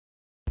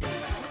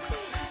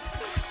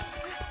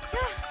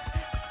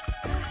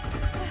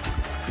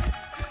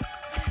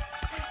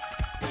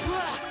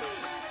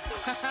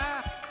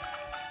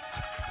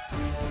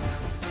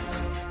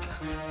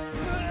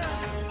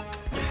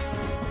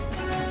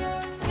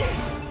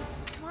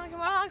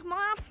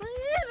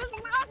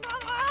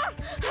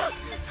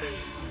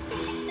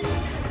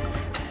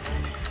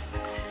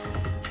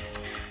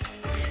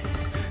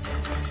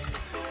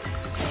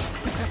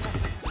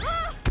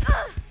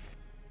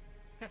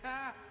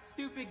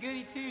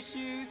goody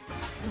two-shoes.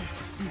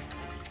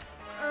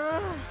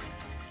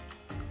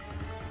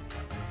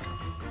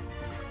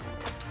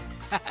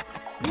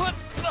 What?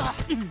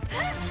 I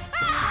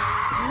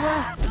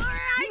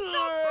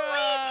don't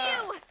believe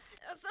you!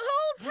 This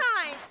whole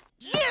time,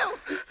 you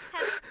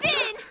have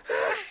been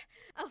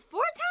a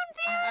four-town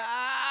fan?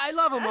 I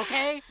love them,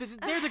 okay?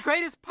 They're the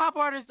greatest pop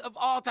artists of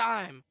all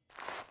time.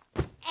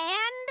 And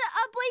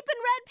a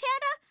bleeping red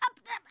panda?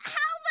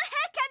 How the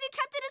heck have you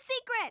kept it a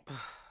secret?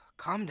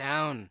 Calm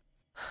down.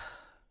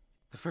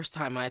 The first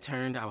time I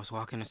turned, I was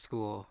walking to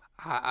school.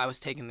 I was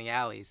taking the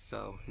alleys,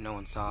 so no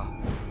one saw.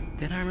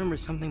 Then I remember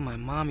something my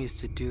mom used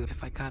to do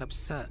if I got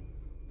upset.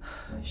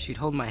 She'd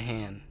hold my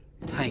hand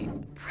tight.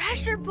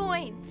 Pressure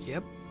points.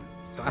 Yep.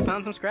 So I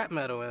found some scrap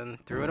metal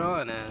and threw it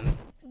on and...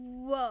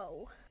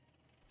 Whoa.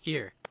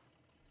 Here,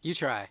 you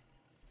try.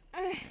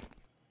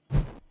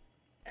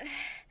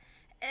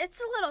 It's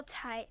a little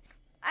tight.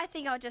 I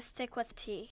think I'll just stick with tea.